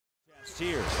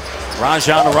Here,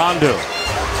 Rajon Rondo.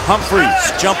 Humphries,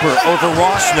 jumper over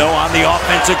Rossno on the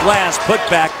offensive glass, put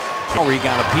back. He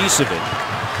got a piece of it.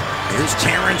 Here's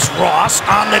Terrence Ross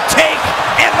on the take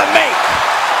and the make.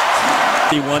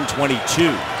 122.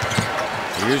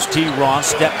 Here's T. Ross,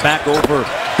 step back over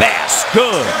Bass,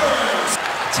 good.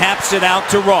 Taps it out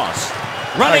to Ross.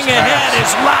 Running ahead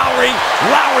is Lowry.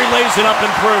 Lowry lays it up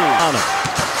and through.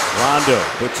 Rondo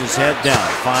puts his head down,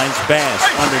 finds Bass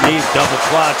underneath, double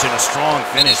clutch, and a strong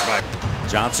finish by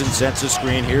Johnson. Sets a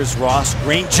screen. Here's Ross.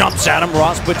 Green jumps at him.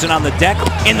 Ross puts it on the deck.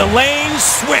 In the lane,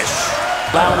 swish.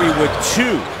 Lowry with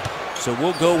 2. So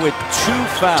we'll go with 2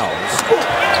 fouls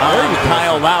on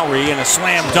Kyle Lowry and a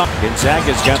slam dunk.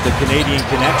 Gonzaga's got the Canadian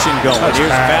connection going. Here's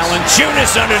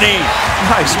Valanciunas underneath.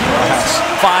 Nice pass.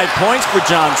 5 points for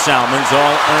John Salmons,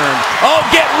 all earned. Oh,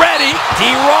 get ready.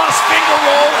 D. Ross finger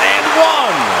roll and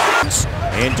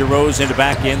 1. And DeRozan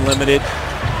back in, limited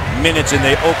minutes in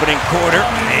the opening quarter.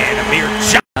 And Amir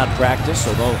Johnson not practice,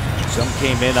 although some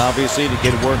came in obviously to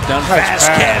get work done.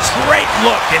 Vasquez, great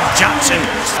look, and Johnson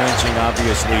clinching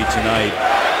obviously tonight.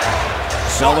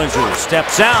 Sullinger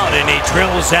steps out and he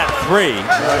drills that 3.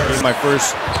 In my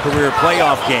first career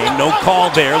playoff game, no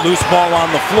call there. Loose ball on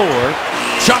the floor.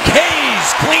 Chuck Hayes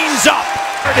cleans up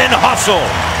and hustle.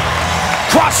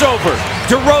 Crossover.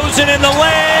 DeRozan in the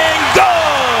lane.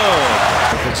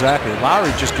 Good. Exactly.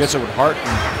 Lowry just gets it with heart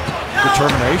and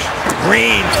determination.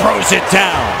 Green throws it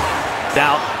down.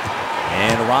 Out.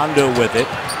 And Rondo with it.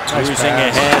 Nice Cruising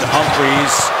pass. ahead.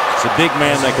 Humphries. It's a big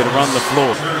man that could run the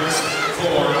floor.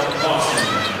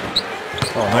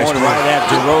 Oh, nice Going right at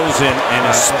DeRozan and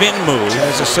a spin move.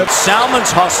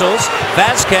 Salmons hustles.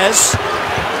 Vasquez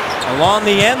along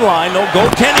the end line. No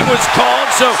goaltending was called,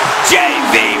 so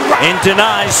JV and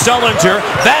denies Sullinger.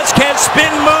 Vasquez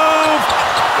spin move.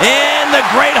 And the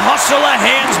great hustle of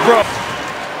hands broke.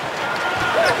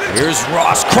 Here's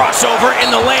Ross, crossover in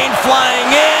the lane, flying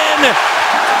in.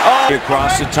 Oh,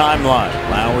 across the timeline.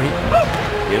 Lowry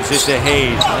gives it to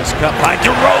Hayes. Nice cut by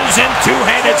DeRozan,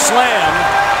 two-handed slam.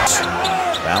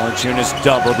 Valanciunas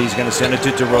doubled. He's going to send it to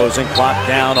DeRozan. Clock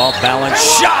down, off balance.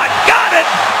 Shot, got it,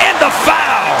 and the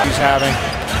foul. He's having,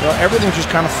 well, everything just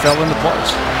kind of fell into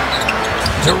place.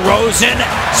 DeRozan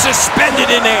suspended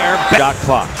in air. Shot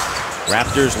clock.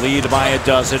 Raptors lead by a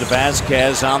dozen.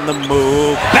 Vasquez on the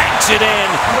move. Banks it in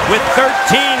with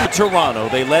 13. Toronto,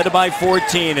 they led by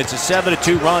 14. It's a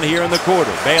 7-2 run here in the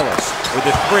quarter. Bayless with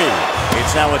a 3.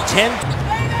 It's now a 10.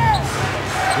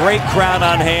 Great crowd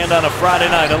on hand on a Friday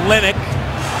night. Olynyk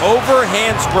over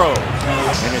Hansbrough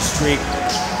in a streak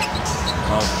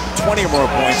of 20 or more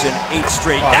points in 8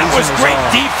 straight. That was great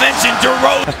defense in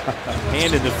DeRozan.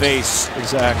 Hand in the face.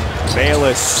 Exactly.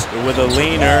 Bayless with a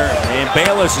leaner, and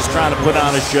Bayless is trying to put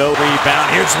on a show. Rebound.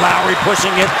 Here's Lowry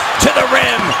pushing it to the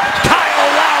rim. Kyle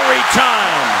Lowry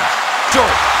time.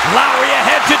 Short. Lowry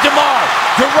ahead to DeMar.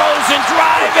 DeRozan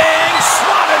driving,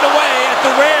 swatted away at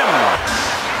the rim.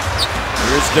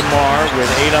 Here's DeMar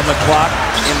with 8 on the clock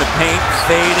in the paint,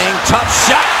 fading. Tough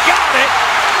shot, got it.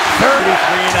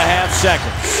 33.5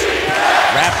 seconds.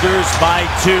 Raptors by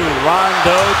 2.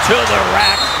 Rondo to the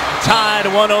rack. Tied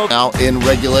 1-0. Now in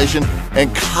regulation,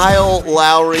 and Kyle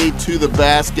Lowry to the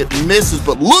basket, misses,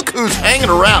 but look who's hanging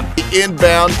around.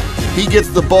 Inbound, he gets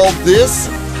the ball this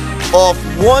off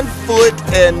 1 foot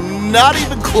and not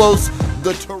even close.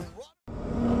 The